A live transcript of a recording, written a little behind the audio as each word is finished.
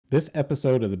This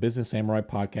episode of the Business Samurai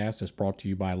Podcast is brought to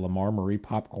you by Lamar Marie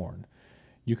Popcorn.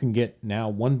 You can get now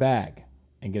one bag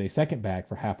and get a second bag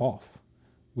for half off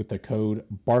with the code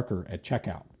Barker at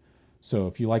checkout. So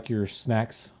if you like your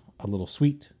snacks a little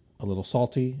sweet, a little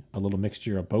salty, a little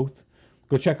mixture of both,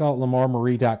 go check out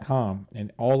lamarmarie.com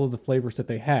and all of the flavors that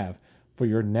they have for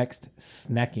your next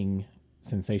snacking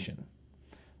sensation.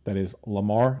 That is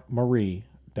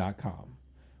lamarmarie.com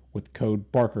with code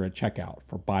Barker at checkout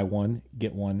for buy one,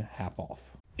 get one half off.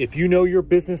 If you know your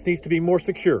business needs to be more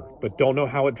secure, but don't know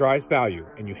how it drives value,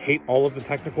 and you hate all of the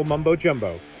technical mumbo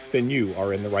jumbo, then you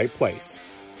are in the right place.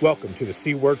 Welcome to the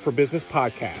C Word for Business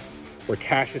podcast, where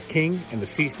cash is king and the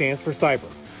C stands for cyber.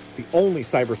 The only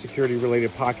cybersecurity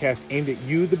related podcast aimed at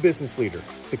you, the business leader,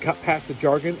 to cut past the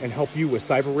jargon and help you with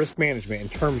cyber risk management in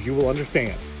terms you will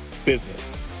understand.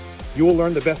 Business. You will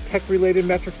learn the best tech related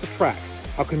metrics to track,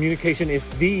 how communication is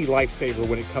the lifesaver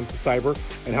when it comes to cyber,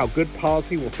 and how good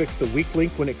policy will fix the weak link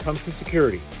when it comes to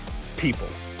security. People.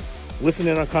 Listen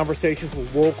in on conversations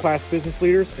with world-class business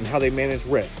leaders and how they manage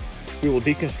risk. We will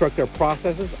deconstruct their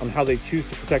processes on how they choose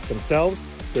to protect themselves,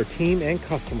 their team, and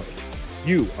customers.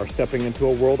 You are stepping into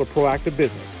a world of proactive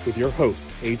business with your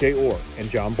hosts, AJ Orr and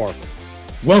John Barker.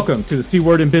 Welcome to the C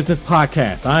Word in Business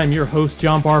podcast. I am your host,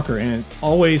 John Barker, and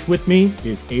always with me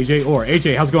is AJ Orr.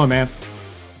 AJ, how's it going, man?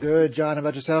 Good, John. How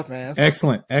about yourself, man?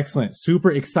 Excellent, excellent.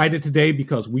 Super excited today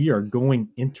because we are going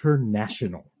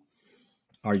international.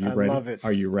 Are you ready? I love it.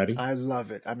 Are you ready? I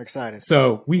love it. I'm excited.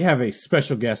 So we have a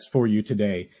special guest for you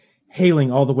today,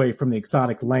 hailing all the way from the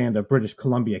exotic land of British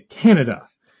Columbia, Canada.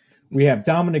 We have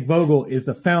Dominic Vogel is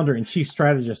the founder and chief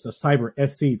strategist of Cyber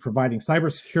SC, providing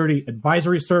cybersecurity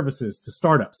advisory services to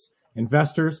startups,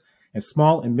 investors, and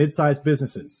small and mid-sized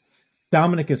businesses.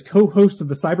 Dominic is co-host of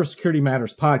the Cybersecurity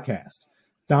Matters podcast.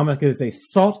 Dominic is a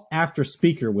sought-after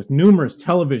speaker with numerous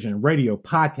television, radio,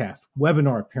 podcast,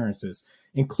 webinar appearances,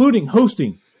 including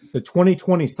hosting the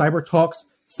 2020 Cyber Talks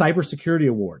Cybersecurity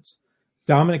Awards.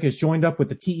 Dominic is joined up with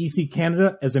the TEC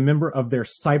Canada as a member of their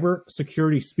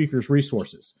Cybersecurity Speakers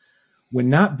Resources. When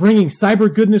not bringing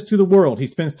cyber goodness to the world, he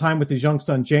spends time with his young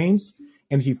son, James.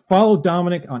 And if you follow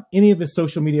Dominic on any of his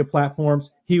social media platforms,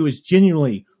 he was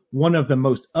genuinely one of the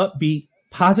most upbeat,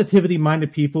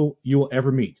 positivity-minded people you will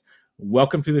ever meet.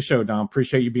 Welcome to the show, Dom.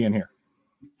 Appreciate you being here.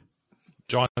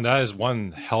 John, that is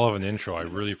one hell of an intro. I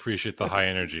really appreciate the high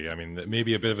energy. I mean, it may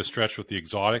be a bit of a stretch with the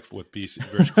exotic with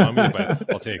British Columbia, but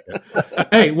I'll take it.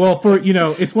 Hey, well,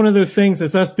 it's one of those things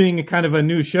as us being a kind of a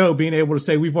new show, being able to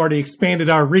say we've already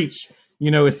expanded our reach,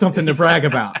 is something to brag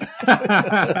about.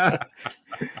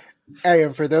 Hey,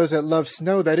 and for those that love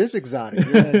snow, that is exotic.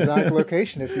 You're in an exotic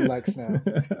location if you like snow.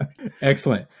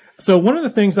 Excellent. So one of the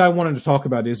things I wanted to talk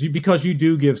about is because you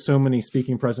do give so many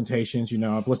speaking presentations,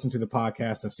 I've listened to the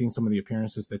podcast, I've seen some of the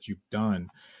appearances that you've done.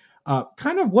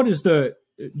 Kind of what is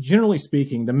generally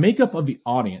speaking, the makeup of the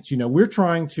audience? We're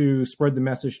trying to spread the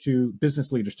message to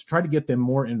business leaders to try to get them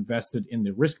more invested in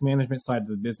the risk management side of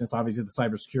the business, obviously the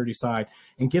cybersecurity side,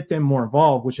 and get them more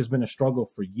involved, which has been a struggle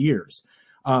for years.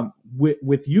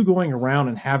 With you going around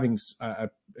and having a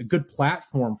good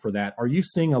platform for that, are you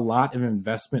seeing a lot of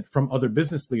investment from other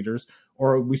business leaders,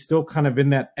 or are we still kind of in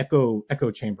that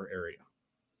echo chamber area?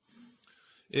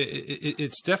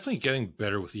 It's definitely getting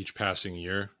better with each passing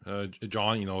year,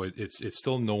 John. It's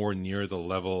still nowhere near the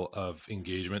level of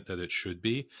engagement that it should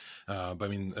be. But I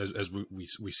mean, as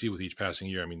we see with each passing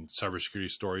year, I mean,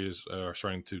 cybersecurity stories are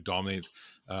starting to dominate,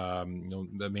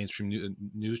 the mainstream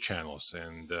news channels,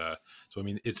 and so I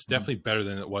mean, it's definitely better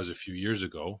than it was a few years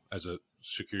ago. As a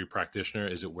security practitioner,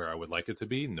 is it where I would like it to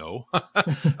be? No.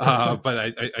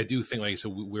 But I do think, like I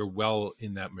said, we're well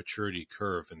in that maturity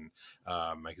curve, and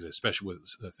especially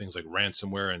with things like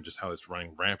ransomware and just how it's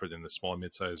running rampant in the small and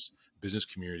mid-sized business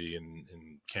community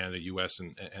in Canada, US,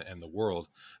 and the world.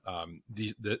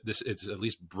 This it's at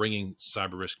least bringing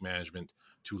cyber risk management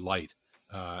to light.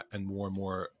 And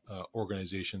more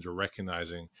organizations are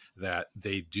recognizing that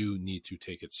they do need to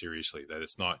take it seriously, that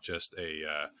it's not just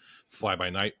a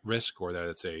fly-by-night risk, or that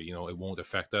it's a, it won't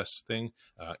affect us thing.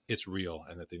 It's real,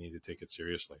 and that they need to take it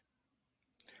seriously.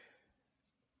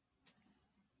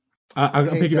 I'll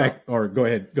piggyback, or go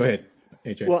ahead,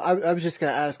 AJ. Well, I was just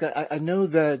going to ask, I know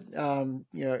that,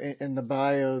 in the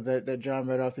bio that John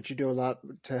read off, that you do a lot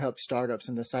to help startups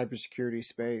in the cybersecurity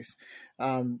space.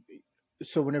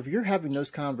 So whenever you're having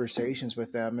those conversations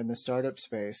with them in the startup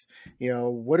space,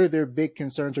 what are their big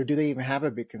concerns, or do they even have a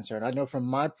big concern? I know from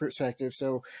my perspective,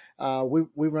 so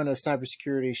we run a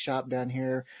cybersecurity shop down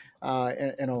here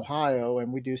in Ohio,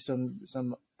 and we do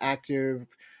some active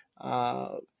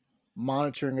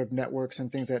monitoring of networks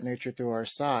and things of that nature through our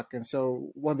SOC. And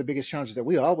so one of the biggest challenges that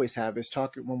we always have is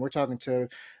talking when we're talking to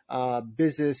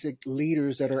business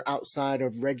leaders that are outside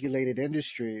of regulated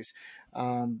industries.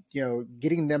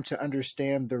 Getting them to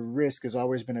understand the risk has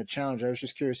always been a challenge. I was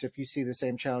just curious if you see the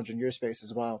same challenge in your space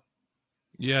as well.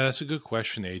 Yeah, that's a good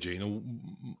question, AJ.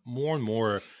 More and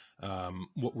more,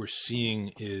 what we're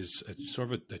seeing is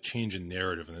sort of a change in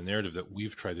narrative, and a narrative that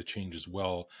we've tried to change as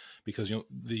well, because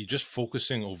the just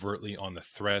focusing overtly on the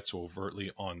threats, overtly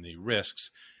on the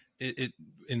risks, it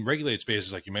in regulated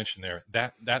spaces, like you mentioned there,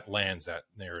 that lands that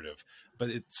narrative, but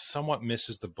it somewhat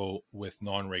misses the boat with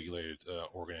non-regulated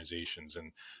organizations.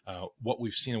 And what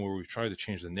we've seen and where we've tried to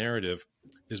change the narrative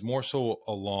is more so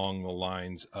along the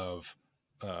lines of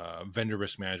vendor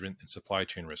risk management and supply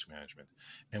chain risk management.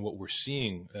 And what we're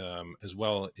seeing as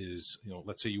well is,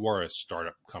 let's say you are a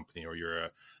startup company, or you're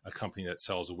a company that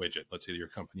sells a widget. Let's say you're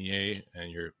company A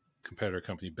and your competitor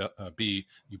company B,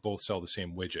 you both sell the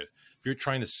same widget. If you're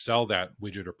trying to sell that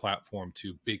widget or platform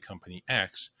to big company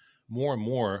X, more and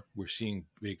more we're seeing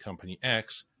big company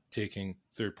X taking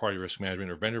third-party risk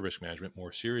management or vendor risk management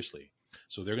more seriously.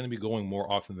 So they're going to be going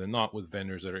more often than not with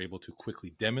vendors that are able to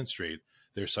quickly demonstrate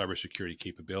their cybersecurity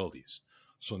capabilities.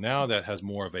 So now that has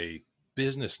more of a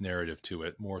business narrative to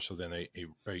it, more so than a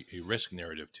risk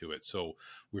narrative to it. So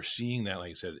we're seeing that,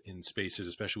 like I said, in spaces,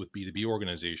 especially with B2B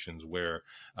organizations, where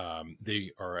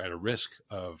they are at a risk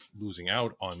of losing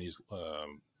out on these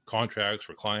contracts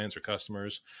for clients or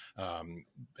customers.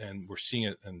 And we're seeing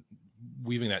it and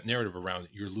weaving that narrative around,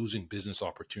 you're losing business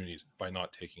opportunities by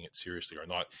not taking it seriously or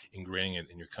not ingraining it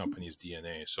in your company's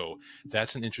DNA. So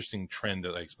that's an interesting trend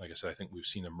that, like I said, I think we've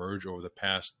seen emerge over the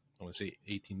past, I want to say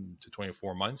 18 to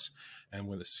 24 months. And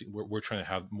we're trying to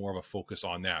have more of a focus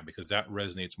on that, because that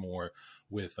resonates more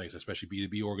with, like I said, especially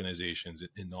B2B organizations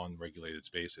in non-regulated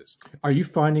spaces. Are you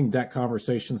finding that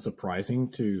conversation surprising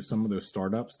to some of those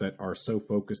startups that are so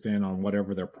focused in on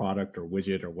whatever their product or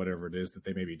widget or whatever it is that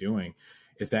they may be doing?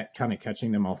 Is that kind of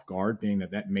catching them off guard, being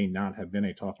that may not have been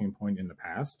a talking point in the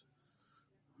past?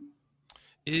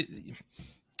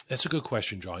 That's a good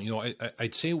question, John.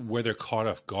 I'd say where they're caught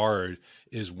off guard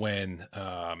is when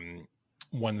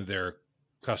one of their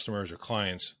customers or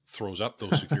clients throws up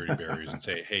those security barriers and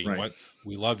say, hey, you know what?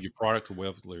 We love your product, we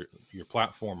love your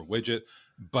platform or widget,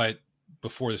 but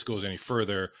before this goes any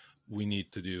further, we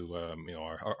need to do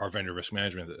our vendor risk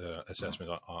management assessment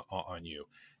on you.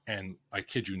 And I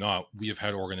kid you not, we have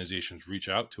had organizations reach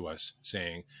out to us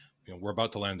saying, we're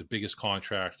about to land the biggest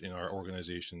contract in our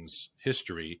organization's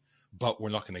history, but we're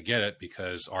not going to get it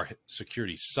because our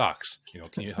security sucks.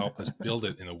 Can you help us build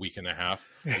it in a week and a half?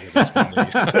 Because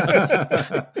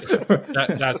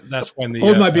that's when the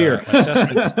hold my beer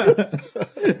assessment.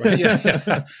 Right,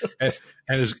 yeah.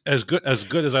 And as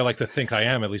good as I like to think I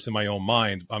am, at least in my own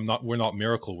mind, we're not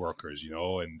miracle workers,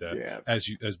 and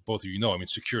as both of you know, I mean,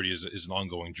 security is an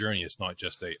ongoing journey. It's not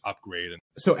just a upgrade.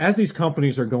 So as these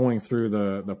companies are going through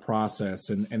the process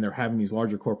and they're having these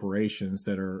larger corporations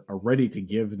that are ready to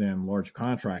give them large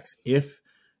contracts, if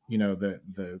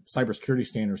the cybersecurity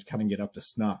standards kind of get up to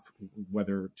snuff,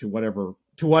 whether to whatever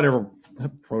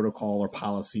protocol or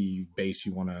policy base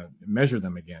you want to measure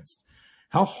them against,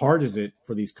 how hard is it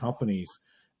for these companies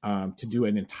to do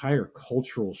an entire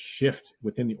cultural shift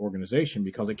within the organization?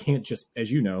 Because it can't just,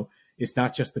 as you know, it's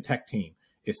not just the tech team.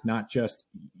 It's not just,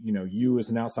 you as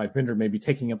an outside vendor maybe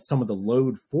taking up some of the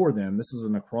load for them. This is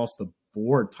an across the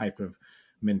board type of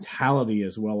mentality,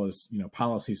 as well as,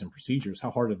 policies and procedures.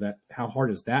 How hard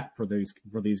is that for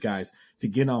these guys to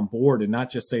get on board and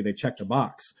not just say they checked a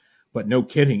box, but no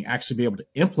kidding, actually be able to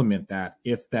implement that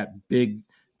if that big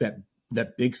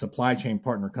supply chain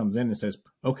partner comes in and says,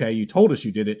 okay, you told us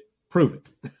you did it, prove it.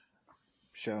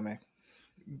 Show me.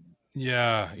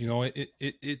 Yeah.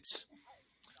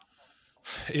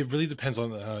 It really depends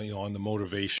on on the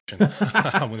motivation.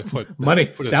 I'm going to put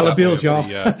money, dollar bills, y'all.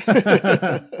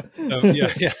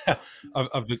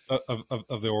 Of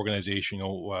the organization.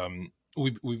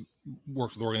 We've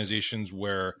worked with organizations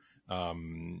where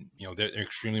they're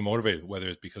extremely motivated, whether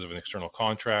it's because of an external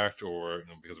contract or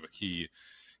because of a key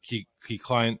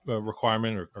client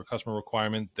requirement or customer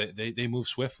requirement. They move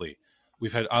swiftly.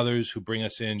 We've had others who bring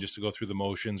us in just to go through the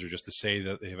motions or just to say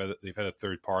that they've had a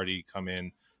third party come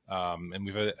in. And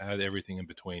we've had everything in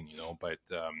between, but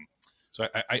so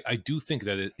I do think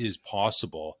that it is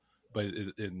possible, but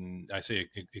I say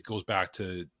it goes back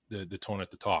to the tone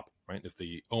at the top, right? If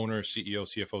the owner, CEO,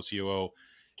 CFO, COO,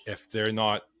 if they're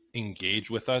not engaged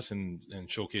with us and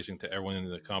showcasing to everyone in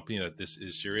the company that this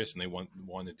is serious and they want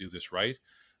to do this right,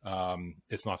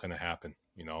 it's not going to happen,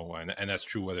 and that's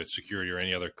true whether it's security or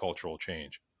any other cultural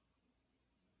change.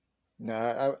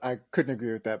 No, I couldn't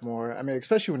agree with that more. I mean,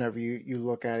 especially whenever you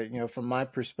look at it, from my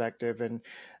perspective, and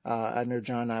I know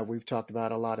John and I, we've talked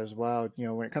about a lot as well.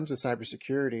 When it comes to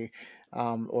cybersecurity,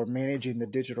 or managing the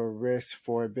digital risk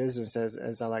for a business,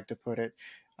 as I like to put it,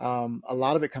 a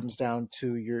lot of it comes down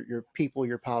to your people,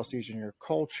 your policies, and your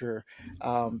culture.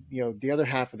 The other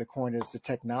half of the coin is the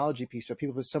technology piece, but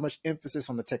people put so much emphasis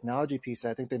on the technology piece that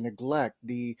I think they neglect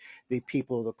the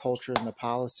people, the culture, and the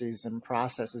policies and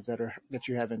processes that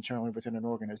you have internally within an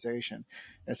organization.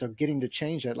 And so, getting to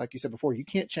change that, like you said before, you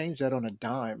can't change that on a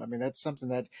dime. I mean, that's something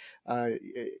that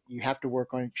you have to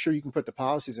work on. Sure, you can put the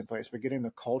policies in place, but getting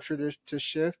the culture to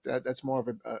shift, that's more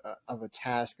of a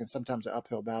task, and sometimes an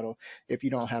uphill battle if you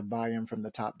don't have buy-in from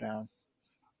the top down.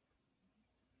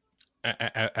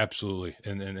 Absolutely,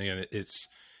 and again, it's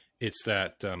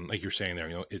that like you're saying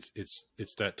there,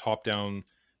 it's that top down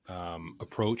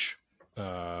approach,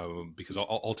 because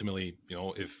ultimately,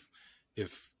 if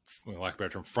lack of a better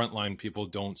term, frontline people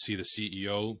don't see the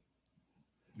CEO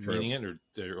meaning it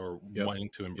or Yep. wanting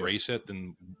to embrace it,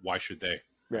 then why should they?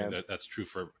 Yeah. Right? That's true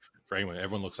for anyone.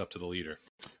 Everyone looks up to the leader.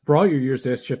 For all your years,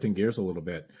 that's shifting gears a little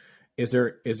bit. Is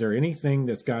there anything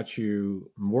that's got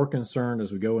you more concerned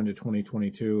as we go into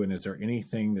 2022? And is there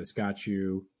anything that's got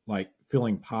you like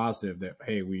feeling positive that,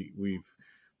 hey, we've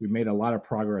made a lot of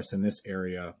progress in this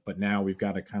area, but now we've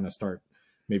got to kind of start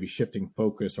maybe shifting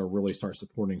focus or really start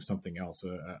supporting something else?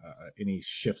 Any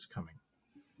shifts coming?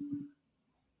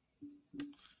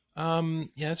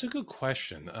 Yeah, that's a good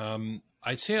question.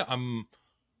 I'd say I'm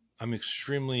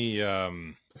extremely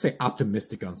say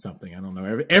optimistic on something. I don't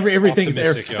know. Everything's ever,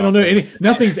 optimistic, I don't know.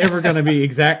 Nothing's ever going to be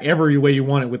exact every way you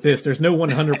want it with this. There's no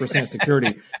 100%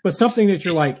 security, but something that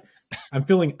you're like, I'm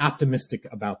feeling optimistic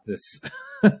about this.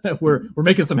 we're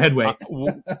making some headway.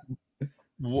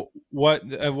 What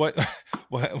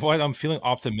I'm feeling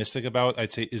optimistic about,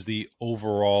 I'd say, is the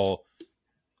overall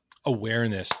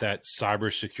awareness that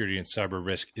cybersecurity and cyber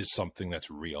risk is something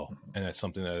that's real, and that's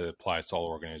something that applies to all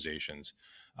organizations.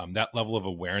 That level of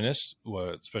awareness,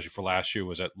 especially for last year,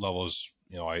 was at levels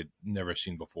I'd never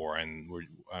seen before, and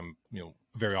I'm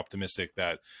very optimistic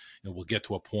that we'll get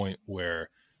to a point where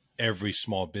every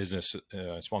small business,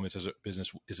 small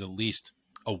business, is at least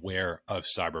aware of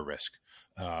cyber risk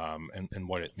and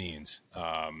what it means.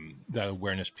 That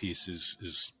awareness piece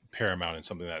is paramount and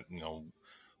something that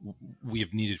we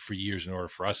have needed for years in order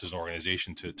for us as an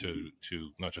organization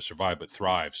to not just survive but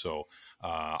thrive. So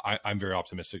I'm very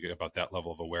optimistic about that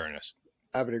level of awareness.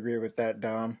 I would agree with that,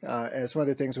 Dom. And it's one of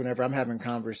the things whenever I'm having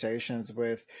conversations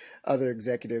with other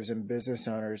executives and business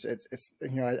owners, it's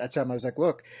I tell them, I was like,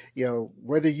 look,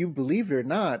 whether you believe it or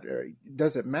not,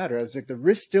 doesn't matter. I was like, the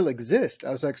risk still exists.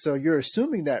 I was like, so you're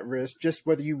assuming that risk just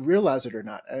whether you realize it or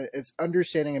not. It's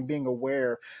understanding and being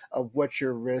aware of what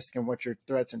your risk and what your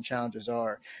threats and challenges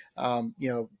are.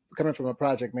 Coming from a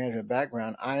project management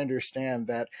background, I understand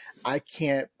that I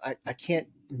can't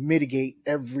mitigate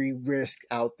every risk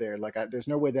out there. Like there's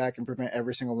no way that I can prevent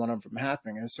every single one of them from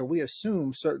happening. And so we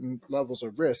assume certain levels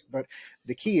of risk, but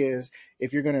the key is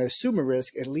if you're going to assume a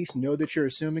risk, at least know that you're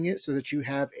assuming it so that you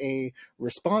have a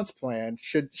response plan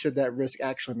should that risk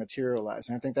actually materialize.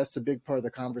 And I think that's the big part of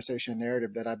the conversation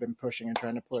narrative that I've been pushing and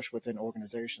trying to push within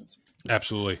organizations.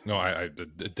 Absolutely. No, I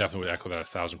definitely would echo that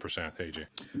 1,000%, AJ.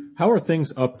 How are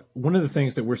things up? One of the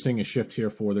things that we're seeing a shift here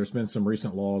for, there's been some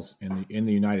recent laws in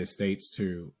the United States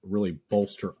to really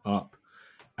bolster up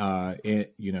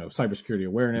cybersecurity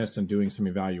awareness and doing some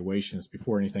evaluations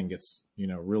before anything gets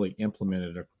really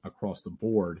implemented across the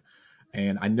board.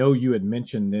 And I know you had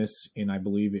mentioned this in, I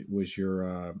believe it was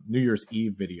your New Year's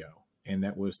Eve video, and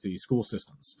that was the school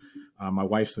systems. My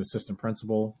wife's the assistant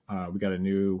principal. We got a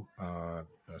new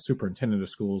superintendent of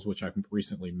schools, which I've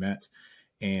recently met.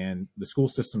 And the school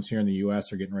systems here in the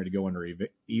U.S. are getting ready to go under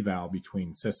eval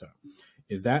between CISA.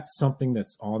 Is that something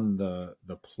that's on the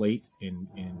plate in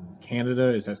Canada?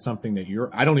 Is that something that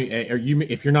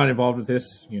if you're not involved with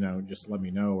this, just let me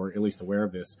know, or at least aware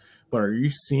of this. But are you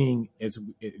seeing,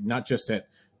 not just at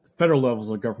federal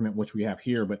levels of government, which we have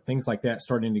here, but things like that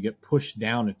starting to get pushed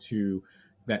down into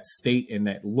that state and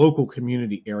that local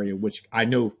community area, which I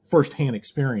know firsthand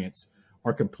experience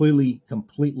are completely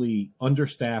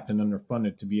understaffed and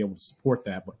underfunded to be able to support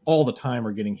that, but all the time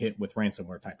are getting hit with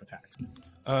ransomware type attacks?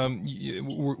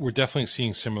 We're definitely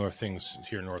seeing similar things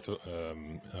here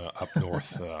up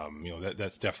north.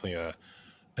 That's definitely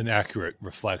an accurate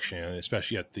reflection,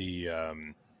 especially at the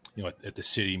at the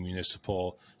city,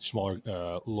 municipal, smaller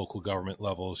local government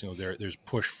levels. There's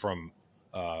push from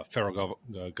federal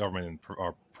government and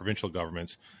our provincial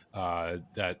governments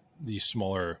that these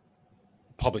smaller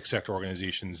public sector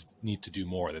organizations need to do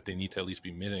more, that they need to at least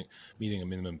be meeting a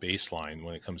minimum baseline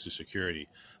when it comes to security.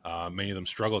 Many of them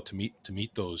struggle to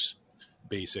meet those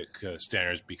basic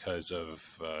standards because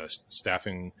of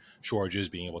staffing shortages,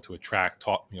 being able to attract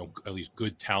at least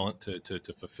good talent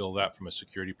to fulfill that from a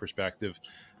security perspective.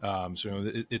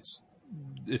 It's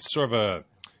sort of a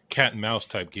cat and mouse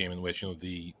type game in which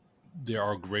there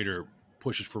are greater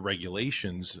pushes for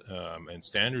regulations and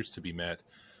standards to be met,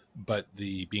 but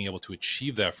the being able to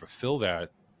achieve that, fulfill that,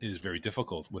 is very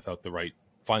difficult without the right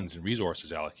funds and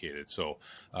resources allocated. So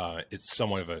it's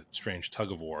somewhat of a strange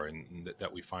tug of war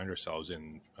that we find ourselves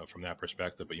in from that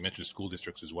perspective. But you mentioned school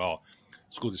districts as well.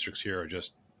 School districts here are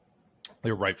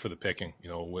they're ripe for the picking,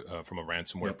 from a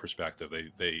ransomware perspective.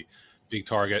 They big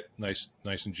target, nice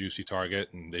and juicy target,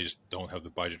 and they just don't have the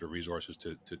budget or resources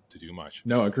to do much.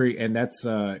 No, agree. And that's,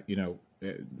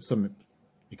 some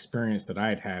experience that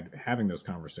I had having those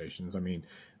conversations. I mean,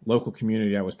 local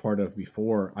community I was part of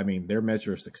before, I mean, their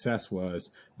measure of success was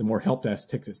the more help desk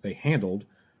tickets they handled,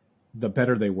 the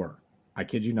better they were. I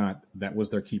kid you not, that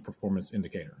was their key performance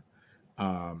indicator.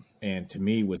 And to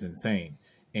me was insane.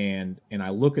 And I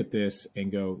look at this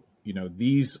and go,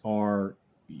 these are,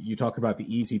 you talk about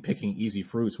the easy picking, easy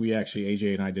fruits. We actually,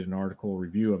 AJ and I did an article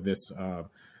review of this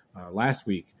last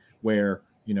week where,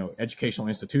 educational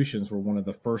institutions were one of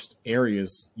the first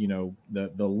areas, the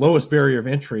lowest barrier of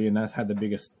entry, and that's had the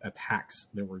biggest attacks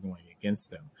that were going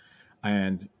against them.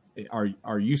 And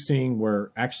are you seeing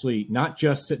where actually not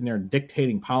just sitting there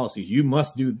dictating policies, you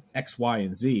must do X, Y,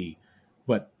 and Z,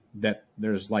 but that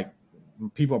there's like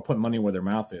people are putting money where their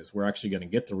mouth is. We're actually going to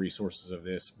get the resources of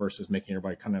this versus making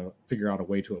everybody kind of figure out a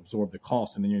way to absorb the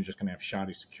cost. And then you're just going to have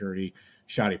shoddy security,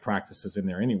 shoddy practices in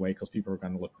there anyway, because people are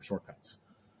going to look for shortcuts.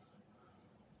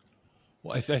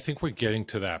 Well, I think we're getting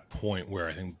to that point where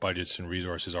I think budgets and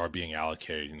resources are being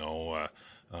allocated. More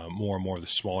and more of the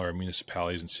smaller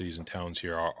municipalities and cities and towns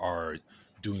here are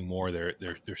doing more.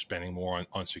 They're spending more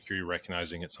on security,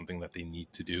 recognizing it's something that they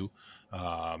need to do,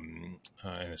 and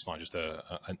it's not just a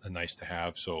nice to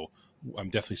have. So I'm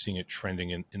definitely seeing it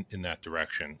trending in that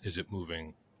direction. Is it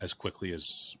moving as quickly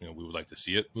as we would like to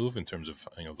see it move in terms of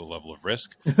the level of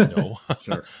risk? No,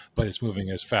 Sure. But it's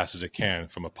moving as fast as it can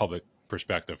from a public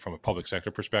perspective, from a public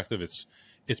sector perspective. It's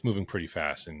moving pretty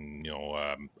fast, and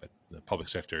the public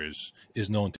sector is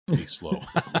known to be slow.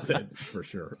 For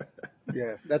sure.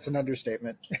 Yeah, that's an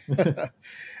understatement.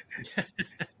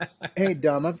 Hey,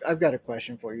 Dom, I've got a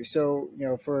question for you. So,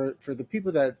 for the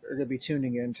people that are going to be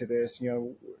tuning into this,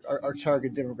 our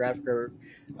target demographic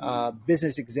are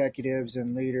business executives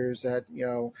and leaders that,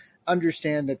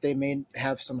 understand that they may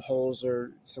have some holes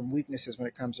or some weaknesses when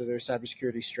it comes to their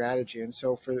cybersecurity strategy. And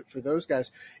so for those guys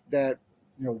that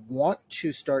want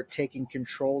to start taking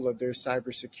control of their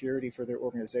cybersecurity for their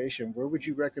organization, where would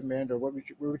you recommend, or where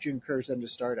would you encourage them to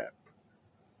start at?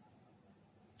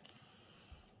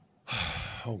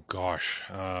 Oh gosh,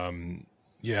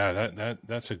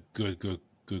 that's a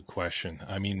good question.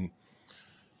 I mean,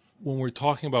 when we're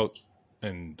talking about,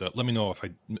 and let me know if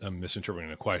I'm misinterpreting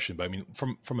the question, but I mean,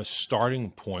 from a starting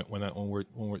point, when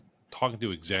we're talking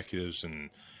to executives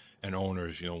and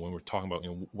owners, when we're talking about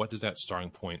what does that starting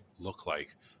point look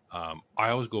like, I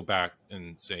always go back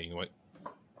and say,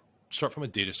 start from a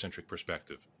data centric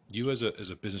perspective. You as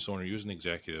a business owner, you as an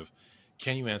executive,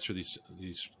 can you answer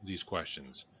these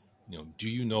questions? Do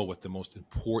you know what the most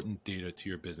important data to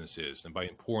your business is? And by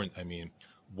important, I mean,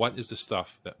 what is the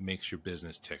stuff that makes your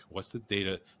business tick? What's the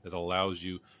data that allows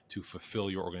you to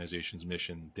fulfill your organization's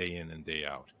mission day in and day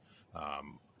out?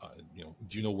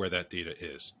 Do you know where that data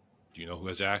is? Do you know who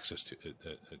has access to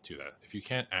that? If you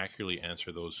can't accurately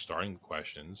answer those starting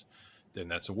questions, then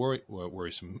that's a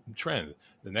worrisome trend.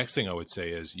 The next thing I would say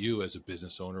is, you as a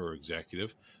business owner or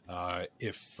executive,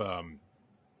 if you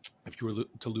were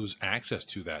to lose access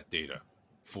to that data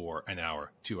for an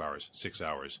hour, 2 hours, 6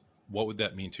 hours, what would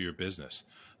that mean to your business?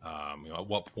 At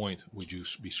what point would you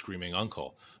be screaming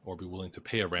uncle or be willing to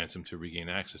pay a ransom to regain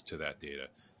access to that data?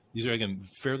 These are, again,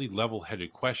 fairly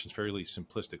level-headed questions, fairly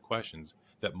simplistic questions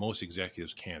that most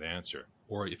executives can't answer.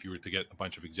 Or if you were to get a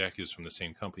bunch of executives from the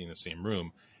same company in the same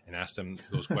room and ask them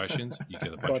those questions, you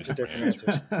get a bunch of different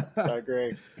answers. I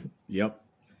agree. Yep.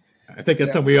 I think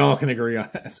that's something we all can agree on.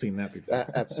 I've seen that before.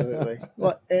 Absolutely.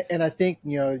 Well, and I think,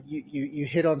 you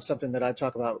hit on something that I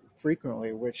talk about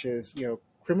frequently, which is,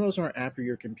 criminals aren't after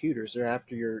your computers. They're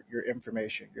after your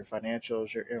information, your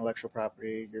financials, your intellectual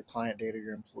property, your client data,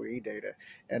 your employee data,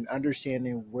 and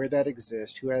understanding where that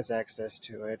exists, who has access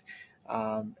to it,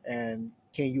 and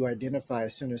can you identify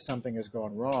as soon as something has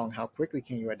gone wrong, how quickly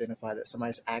can you identify that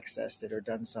somebody's accessed it or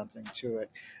done something to it?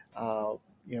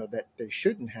 that they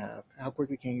shouldn't have. How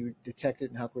quickly can you detect it,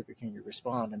 and how quickly can you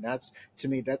respond? And that's, to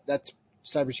me, that's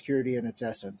cybersecurity in its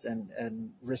essence,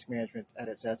 and risk management at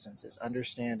its essence is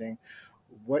understanding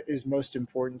what is most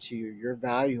important to you, your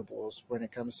valuables when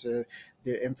it comes to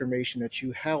the information that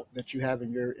you have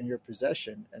in your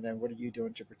possession, and then what are you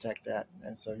doing to protect that?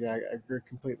 And so, yeah, I agree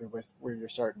completely with where you're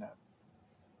starting at.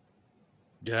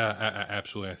 Yeah,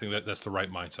 absolutely. I think that's the right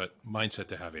mindset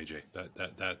to have, AJ.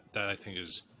 That I think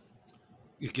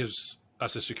it gives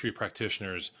us as security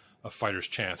practitioners a fighter's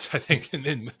chance, I think,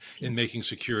 in making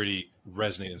security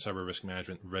resonate and cyber risk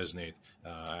management resonate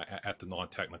at the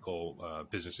non-technical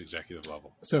business executive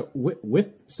level. So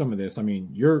with some of this, I mean,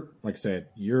 you're, like I said,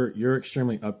 you're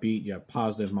extremely upbeat. You have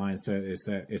positive mindset.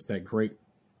 It's that great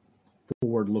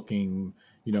forward-looking,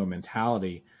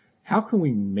 mentality. How can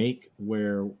we make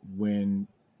when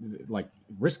like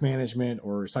risk management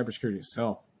or cybersecurity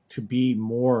itself to be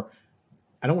more,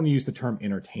 I don't want to use the term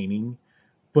entertaining,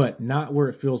 but not where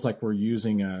it feels like we're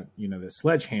using the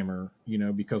sledgehammer,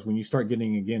 because when you start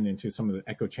getting again into some of the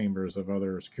echo chambers of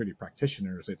other security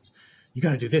practitioners, it's, you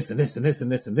got to do this and this and this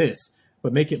and this and this,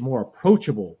 but make it more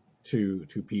approachable to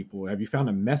people. Have you found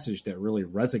a message that really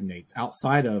resonates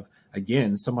outside of,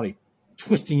 again, somebody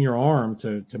twisting your arm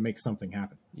to make something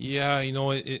happen? Yeah,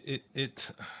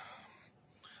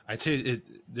 I'd say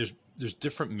there's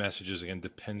different messages, again,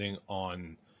 depending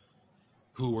on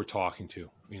who we're talking to.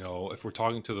 If we're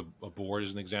talking to a board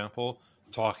as an example,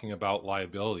 talking about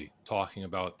liability, talking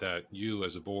about that you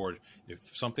as a board, if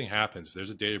something happens, if there's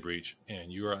a data breach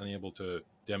and you are unable to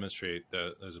demonstrate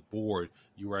that as a board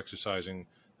you are exercising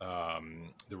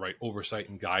the right oversight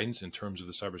and guidance in terms of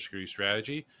the cybersecurity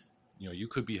strategy, you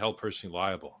could be held personally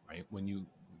liable, right?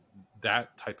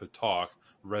 That type of talk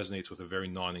resonates with a very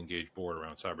non-engaged board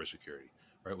around cybersecurity,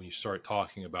 right? When you start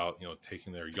talking about,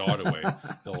 taking their yacht away,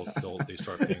 they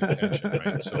start paying attention,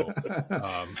 right? So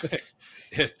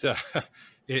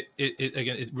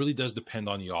it really does depend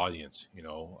on the audience,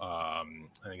 and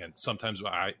again, sometimes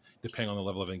depending on the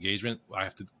level of engagement, I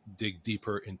have to dig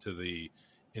deeper into the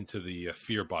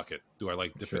fear bucket. Do I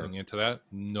like dipping into that?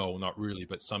 No, not really,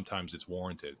 but sometimes it's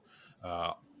warranted.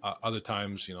 Other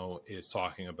times, it's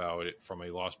talking about it from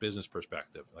a lost business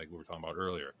perspective, like we were talking about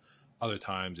earlier. Other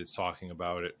times it's talking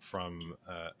about it from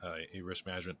a risk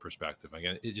management perspective.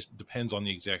 Again, it just depends on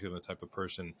the executive and the type of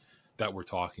person that we're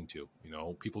talking to.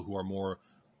 People who are more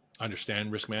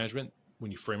understand risk management,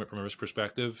 when you frame it from a risk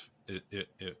perspective,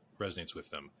 it resonates with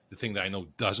them. The thing that I know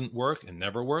doesn't work and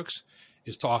never works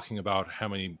is talking about how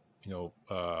many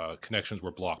connections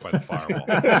were blocked by the firewall.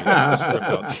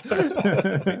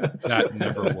 That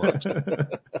never works.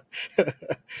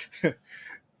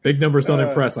 Big numbers don't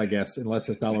impress, I guess, unless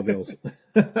it's dollar bills.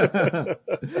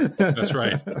 That's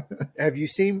right. Have you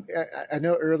seen, I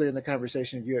know earlier in the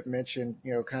conversation you had mentioned,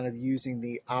 kind of using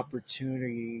the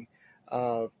opportunity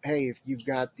of, hey, if you've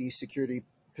got these security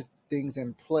things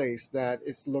in place, that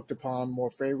it's looked upon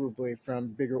more favorably from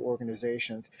bigger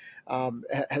organizations.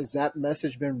 Has that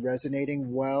message been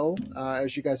resonating well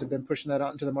as you guys have been pushing that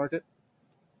out into the market?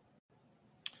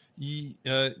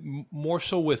 More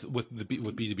so with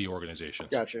B2B organizations.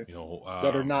 Gotcha.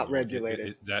 That are not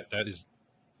regulated. That is,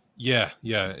 yeah.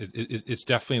 It's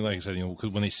definitely, like I said,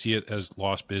 because when they see it as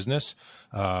lost business,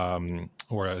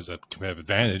 or as a competitive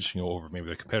advantage, over maybe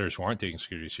the competitors who aren't taking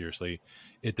security seriously,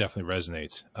 it definitely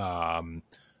resonates.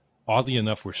 Oddly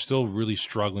enough, we're still really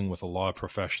struggling with a lot of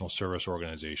professional service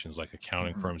organizations like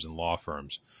accounting firms and law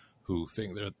firms who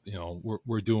think that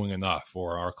we're doing enough,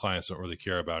 or our clients don't really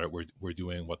care about it. We're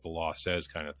doing what the law says,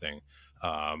 kind of thing.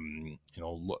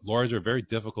 Lawyers are a very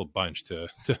difficult bunch to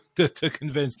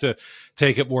convince to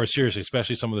take it more seriously,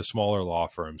 especially some of the smaller law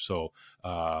firms. So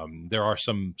there are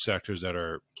some sectors that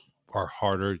are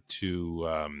harder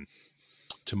to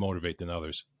motivate than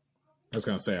others. I was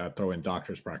going to say, I'd throw in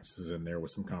doctor's practices in there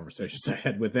with some conversations I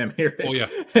had with them here. Oh, yeah.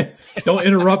 Don't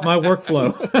interrupt my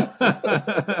workflow.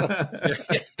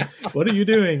 What are you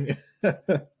doing?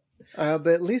 But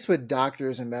at least with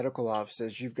doctors and medical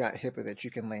offices, you've got HIPAA that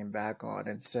you can lean back on.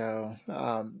 And so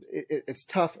it's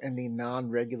tough in the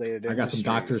non-regulated industries. I got some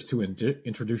doctors to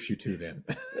introduce you to then.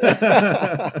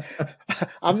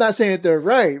 I'm not saying that they're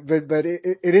right, but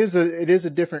it is a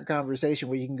different conversation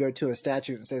where you can go to a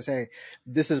statute and says, hey,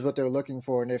 this is what they're looking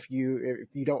for. And if you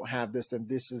don't have this, then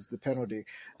this is the penalty.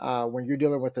 When you're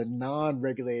dealing with a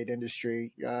non-regulated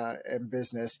industry and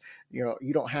business,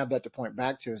 you don't have that to point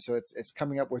back to. So it's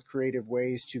coming up with creative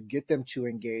ways to get them to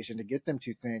engage and to get them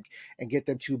to think and get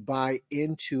them to buy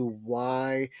into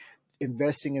why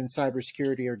investing in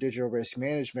cybersecurity or digital risk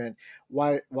management,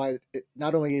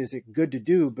 not only is it good to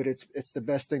do, but it's the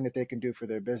best thing that they can do for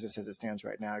their business as it stands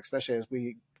right now, especially as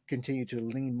we continue to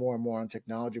lean more and more on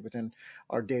technology within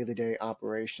our day-to-day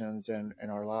operations and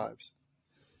our lives.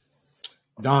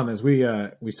 Dom, as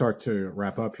we start to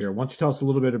wrap up here, why don't you tell us a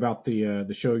little bit about the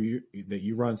show that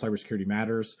you run, Cybersecurity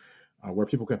Matters, where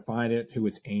people can find it, who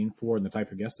it's aimed for, and the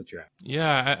type of guests that you have.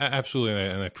 Yeah, absolutely,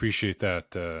 and I appreciate that,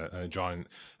 John.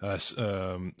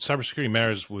 Cybersecurity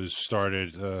Matters was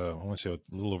started, I want to say a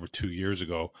little over 2 years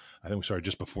ago. I think we started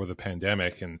just before the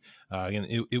pandemic, and again,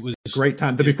 it was a great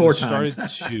time. The before times, the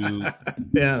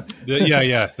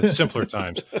simpler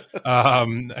times,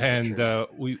 and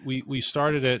we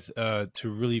started it to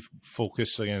really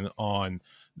focus again on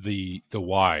the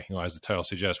why. As the title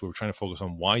suggests, we were trying to focus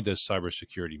on why does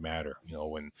cybersecurity matter,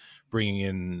 when bringing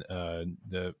in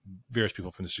the various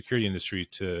people from the security industry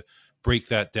to break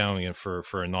that down again for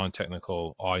a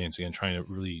non-technical audience, again trying to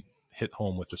really hit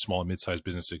home with the small and mid-sized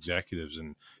business executives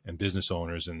and business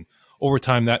owners. And over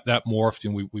time that morphed,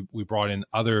 and we brought in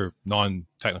other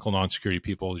non-technical, non-security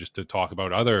people just to talk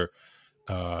about other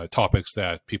topics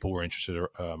that people were interested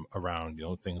around,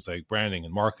 things like branding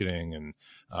and marketing and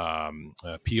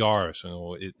PR.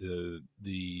 So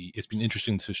it's been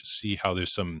interesting to see how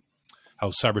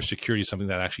cybersecurity is something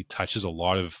that actually touches a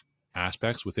lot of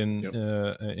aspects within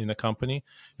in a company.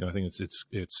 I think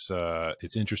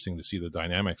it's interesting to see the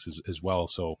dynamics as well.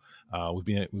 So we've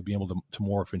been able to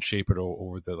morph and shape it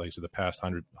over the past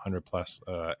 100 plus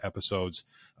episodes.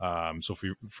 So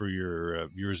for your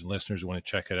viewers and listeners who want to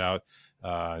check it out,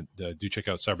 do check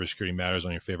out Cybersecurity Matters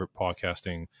on your favorite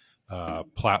podcasting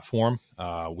platform.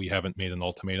 We haven't made an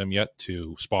ultimatum yet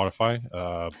to Spotify,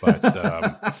 but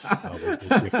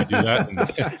we'll see if we do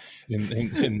that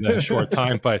in a short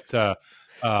time. But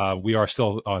we are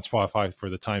still on Spotify for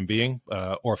the time being.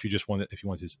 Or if you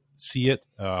want to see it,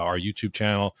 our YouTube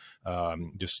channel,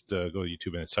 just go to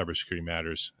YouTube and it's Cybersecurity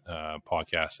Matters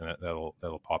podcast, and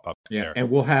that'll pop up there.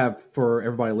 And we'll have, for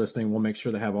everybody listening, we'll make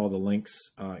sure to have all the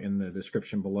links in the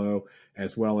description below,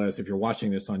 as well as if you're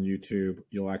watching this on YouTube,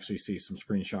 you'll actually see some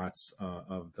screenshots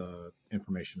of the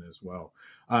information as well.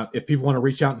 If people want to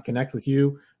reach out and connect with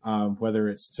you, whether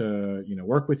it's to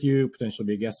work with you, potentially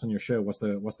be a guest on your show, what's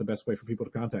the best way for people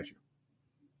to contact you?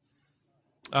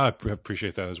 I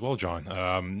appreciate that as well, John.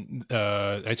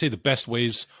 I'd say the best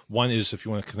ways, one is if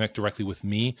you want to connect directly with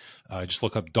me, just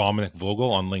look up Dominic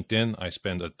Vogel on LinkedIn. I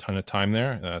spend a ton of time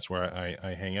there. That's where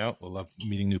I hang out. I love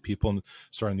meeting new people and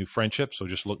starting new friendships. So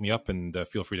just look me up and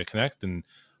feel free to connect and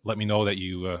let me know that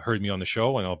you heard me on the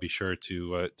show, and I'll be sure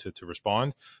to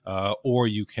respond. Or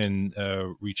you can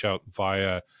reach out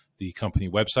via the company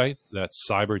website. That's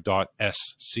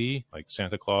cyber.sc, like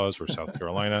Santa Claus or South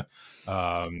Carolina.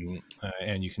 And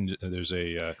you can, there's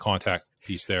a contact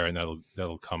piece there, and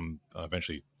that'll come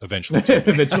eventually. Eventually.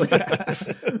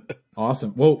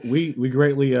 Awesome. Well, we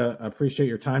greatly appreciate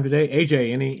your time today.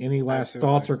 AJ, any last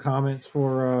thoughts or comments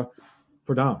for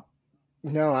Dom?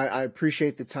 No, I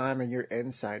appreciate the time and your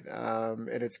insight. And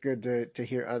it's good to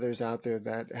hear others out there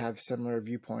that have similar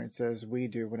viewpoints as we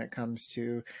do when it comes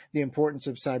to the importance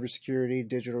of cybersecurity,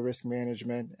 digital risk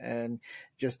management, and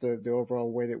just the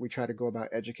overall way that we try to go about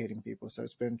educating people. So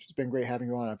it's been great having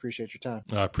you on. I appreciate your time.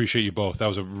 I appreciate you both. That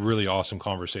was a really awesome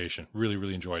conversation. Really,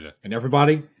 really enjoyed it. And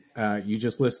everybody, you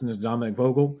just listened to Dominic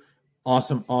Vogel.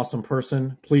 Awesome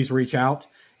person. Please reach out.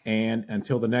 And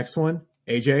until the next one,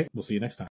 AJ, we'll see you next time.